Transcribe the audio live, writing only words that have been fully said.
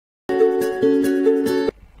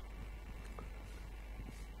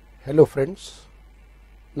Hello friends,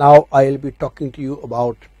 now I will be talking to you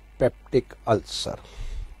about peptic ulcer.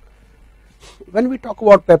 When we talk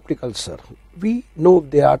about peptic ulcer, we know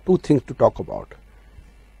there are two things to talk about.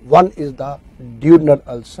 One is the duodenal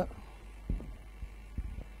ulcer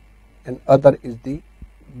and other is the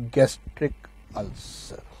gastric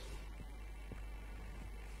ulcer.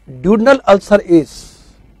 Duodenal ulcer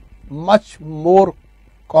is much more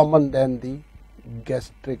common than the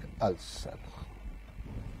gastric ulcer.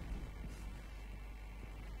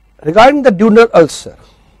 Regarding the duodenal ulcer,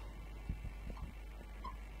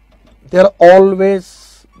 they are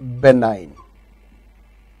always benign.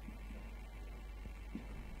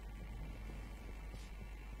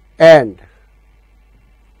 And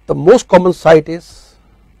the most common site is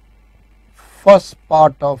first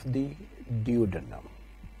part of the duodenum.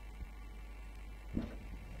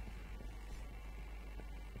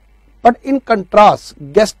 But in contrast,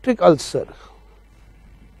 gastric ulcer,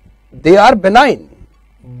 they are benign,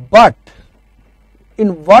 but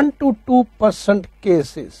in 1 to 2%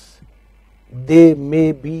 cases, they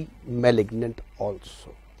may be malignant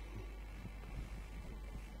also.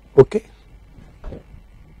 Okay.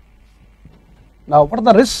 Now, what are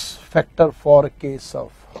the risk factor for a case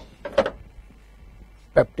of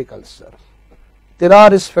peptic ulcer? There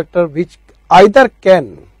are risk factors which either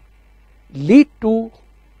can lead to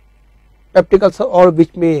peptic ulcer or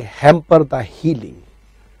which may hamper the healing.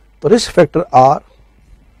 The risk factors are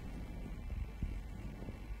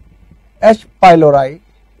H. pylori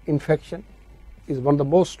infection is one of the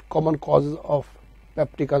most common causes of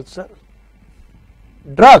peptic ulcer.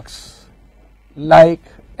 Drugs like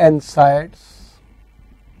NSAIDs,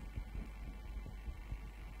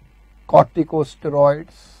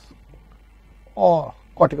 corticosteroids or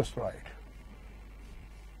corticosteroid.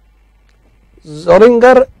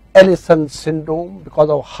 Zollinger-Ellison syndrome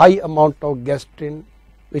because of high amount of gastrin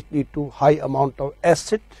which lead to high amount of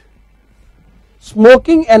acid.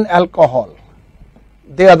 Smoking and alcohol,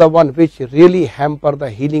 they are the one which really hamper the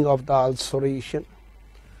healing of the ulceration.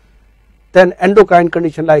 Then endocrine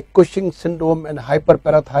condition like Cushing syndrome and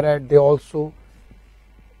hyperparathyroid, they also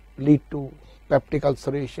lead to peptic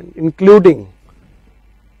ulceration, including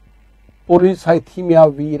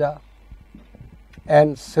polycythemia vera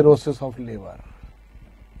and cirrhosis of liver.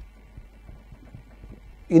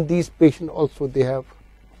 In these patients also they have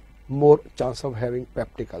more chance of having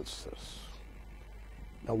peptic ulcers.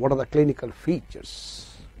 Now, what are the clinical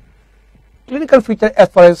features? Clinical features as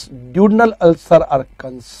far as duodenal ulcer are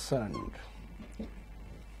concerned.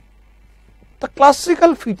 The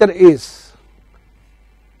classical feature is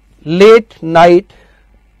late night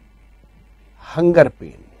hunger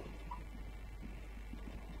pain.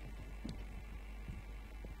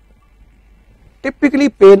 Typically,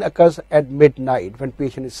 pain occurs at midnight when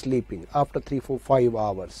patient is sleeping after 3, 4, 5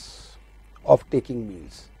 hours of taking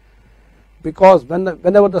meals. Because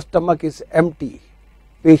whenever the stomach is empty,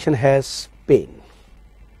 patient has pain,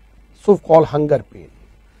 so called hunger pain.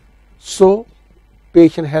 So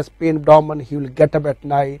patient has pain abdomen, he will get up at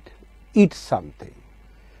night, eat something.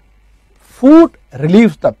 Food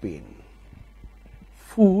relieves the pain.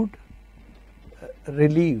 Food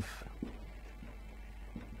relieves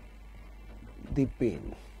the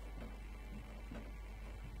pain.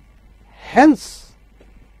 Hence,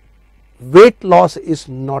 weight loss is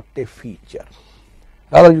not a feature.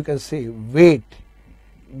 Rather, you can say weight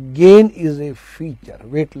gain is a feature,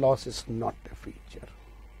 weight loss is not a feature.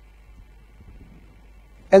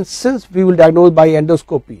 And since we will diagnose by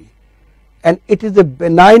endoscopy and it is a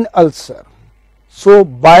benign ulcer, so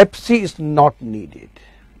biopsy is not needed.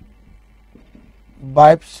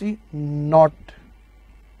 Biopsy not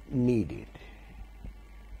needed.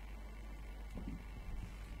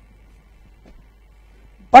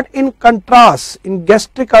 But in contrast, in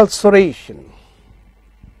gastric ulceration,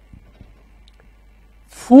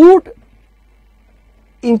 food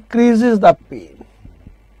increases the pain.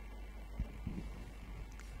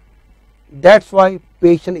 That's why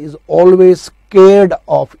patient is always scared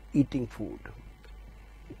of eating food.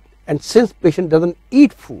 And since patient doesn't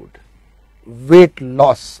eat food, weight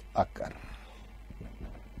loss occur.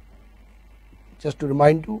 Just to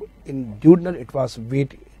remind you, in duodenal it was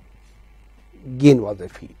weight gain was a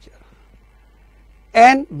feature.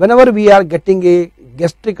 And whenever we are getting a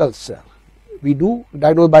gastric ulcer, we do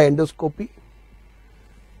diagnose by endoscopy.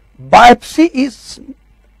 Biopsy is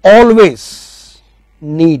always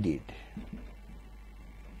needed,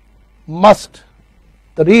 must.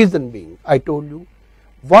 The reason being, I told you,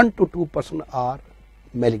 1 to 2% are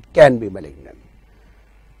can be malignant.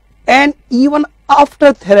 And even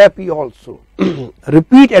after therapy also,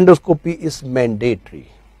 repeat endoscopy is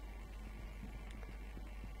mandatory.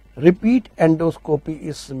 repeat endoscopy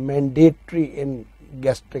is mandatory in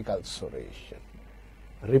gastric ulceration.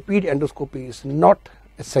 Repeat endoscopy is not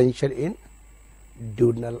essential in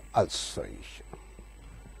duodenal ulceration.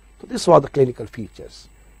 So these are the clinical features.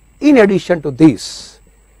 In addition to this,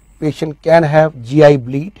 patient can have GI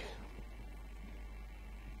bleed.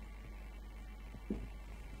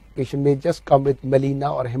 Patient may just come with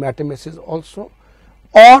melena or hematemesis also,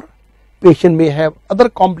 or patient may have other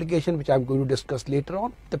complication which I am going to discuss later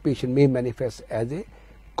on. The patient may manifest as a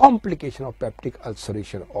complication of peptic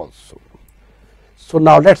ulceration also. So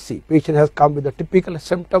now let us see, patient has come with a typical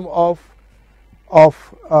symptom of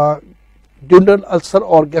duodenal ulcer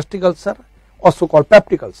or gastric ulcer, also called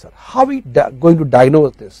peptic ulcer. How we going to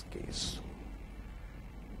diagnose this case?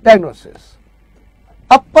 Diagnosis.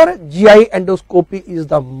 Upper GI endoscopy is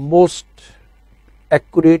the most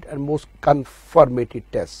accurate and most confirmative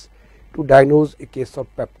test to diagnose a case of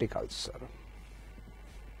peptic ulcer.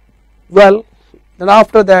 Well, then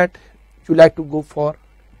after that you like to go for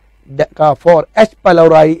H.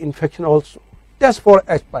 pylori infection also. Test for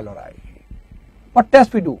H. pylori. What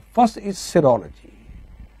test we do? First is serology.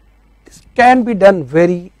 This can be done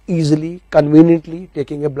very easily, conveniently,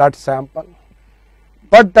 taking a blood sample.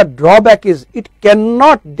 But the drawback is it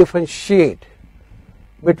cannot differentiate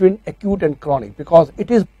between acute and chronic, because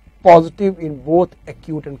it is positive in both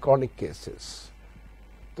acute and chronic cases.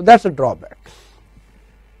 So that's a drawback.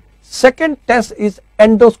 Second test is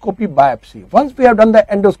endoscopy biopsy. Once we have done the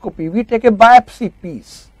endoscopy, we take a biopsy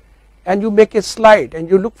piece and you make a slide and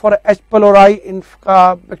you look for H. pylori in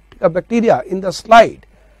bacteria in the slide.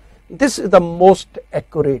 This is the most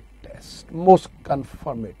accurate test, most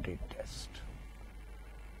confirmatory test.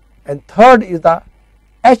 And third is the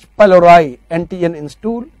H. pylori antigen in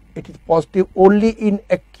stool. It is positive only in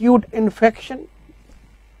acute infection.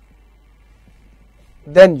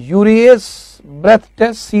 Then urease breath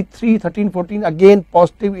test C3 13 14, again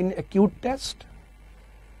positive in acute test.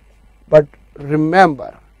 But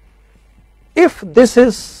remember, if this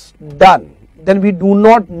is done, then we do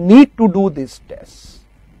not need to do this test.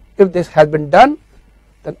 If this has been done,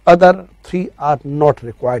 then other three are not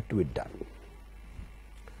required to be done.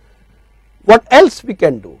 What else we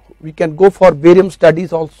can do? We can go for barium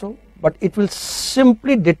studies also, but it will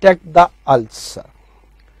simply detect the ulcer.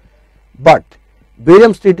 But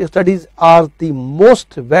barium studies are the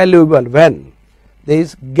most valuable when there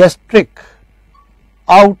is gastric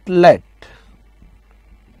outlet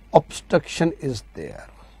obstruction is there.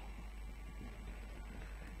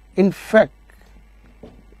 In fact,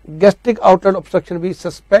 gastric outlet obstruction we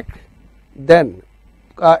suspect, then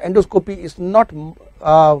endoscopy is not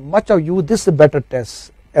much of use. This is a better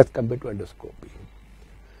test as compared to endoscopy.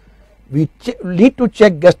 We need to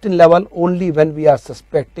check gastrin level only when we are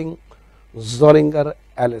suspecting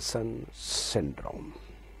Zollinger-Ellison syndrome.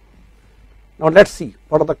 Now let us see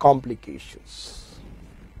what are the complications.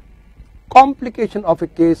 Complication of a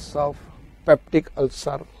case of peptic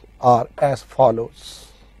ulcer are as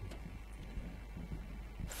follows.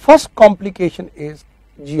 First complication is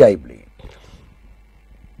GI bleed.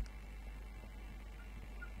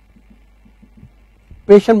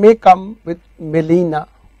 Patient may come with melena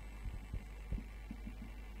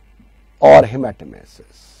or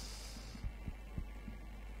hematemesis.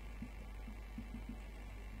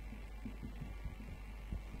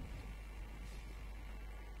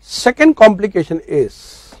 Second complication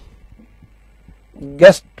is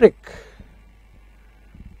gastric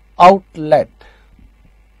outlet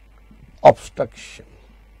obstruction.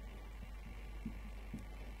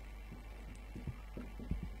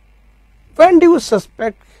 When do you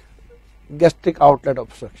suspect gastric outlet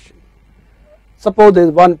obstruction? Suppose there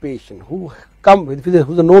is one patient who come with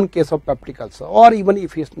who is a known case of peptic ulcer, or even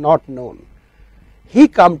if he is not known, he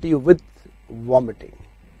come to you with vomiting.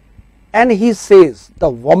 And he says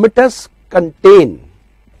the vomitus contain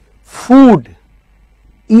food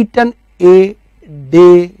eaten a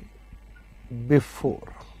day before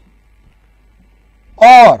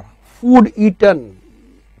or food eaten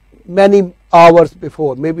many hours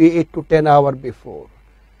before, maybe 8 to 10 hours before.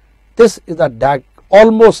 This is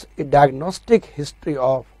almost a diagnostic history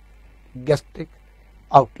of gastric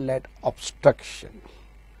outlet obstruction.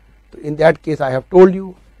 So in that case, I have told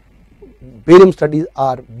you, barium studies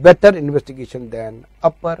are better investigation than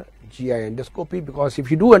upper GI endoscopy, because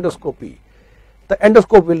if you do endoscopy, the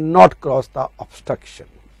endoscope will not cross the obstruction.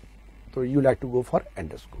 So you like to go for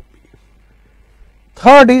endoscopy.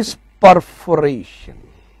 Third is perforation.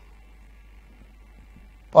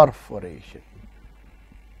 Perforation.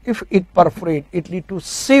 If it perforate, it lead to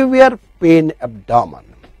severe pain abdomen,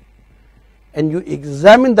 and you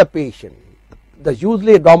examine the patient,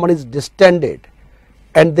 usually abdomen is distended,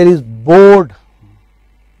 and there is board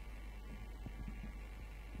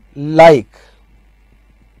like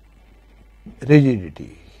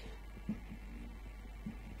rigidity.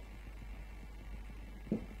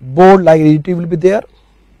 Board like rigidity will be there,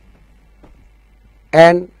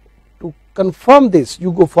 and to confirm this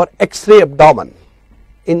you go for X-ray abdomen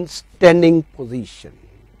in standing position.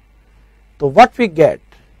 So what we get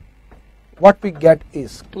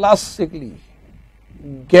is classically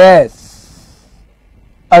gas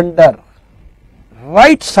under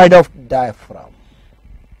right side of diaphragm,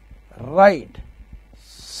 right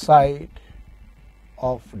side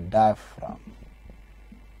of diaphragm.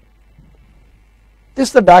 This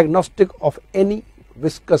is the diagnostic of any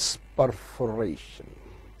viscous perforation.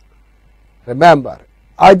 Remember,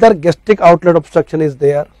 either gastric outlet obstruction is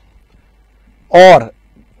there or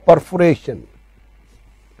perforation.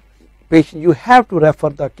 Patient, you have to refer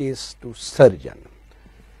the case to surgeon.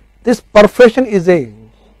 This perforation is a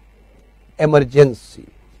emergency.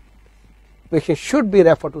 Patient should be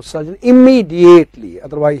referred to surgeon immediately,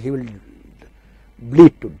 otherwise he will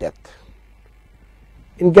bleed to death.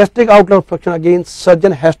 In gastric outlet obstruction, again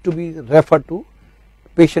surgeon has to be referred to.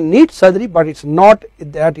 Patient needs surgery, but it's not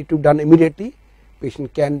that it will be done immediately. We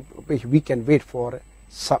can wait for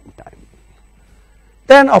some time.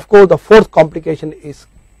 Then of course the fourth complication is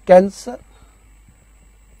cancer,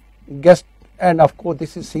 and of course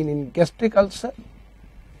this is seen in gastric ulcer.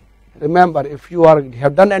 Remember, if you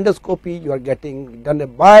have done endoscopy, you are getting done a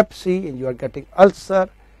biopsy and you are getting ulcer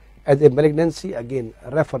as a malignancy, again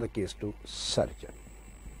refer the case to surgeon.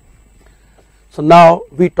 So now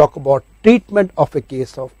we talk about treatment of a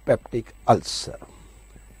case of peptic ulcer.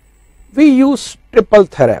 We use triple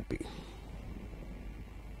therapy.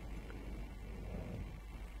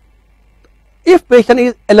 If patient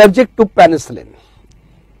is allergic to penicillin,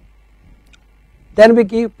 then we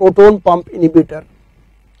give proton pump inhibitor,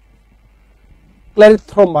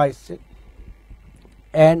 clarithromycin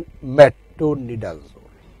and metronidazole.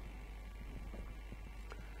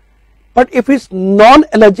 But if it's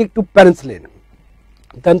non-allergic to penicillin,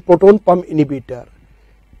 then proton pump inhibitor,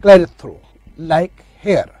 clarithro, like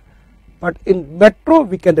here. But in metro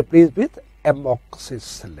we can replace with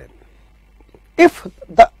amoxicillin. If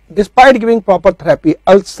despite giving proper therapy,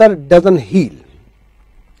 ulcer doesn't heal,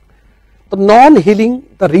 the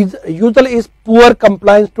non-healing, the reason usually is poor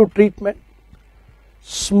compliance to treatment,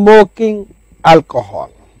 smoking,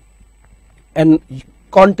 alcohol, and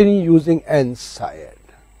continue using NSAID.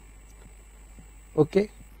 Okay,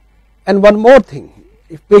 and one more thing,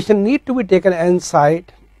 if patient need to be taken NSAID,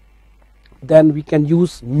 then we can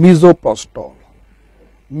use misoprostol.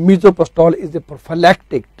 Misoprostol is a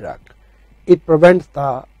prophylactic drug. It prevents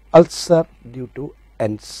the ulcer due to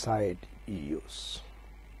NSAID use.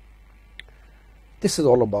 This is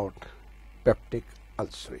all about peptic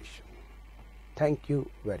ulceration. Thank you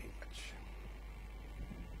very much.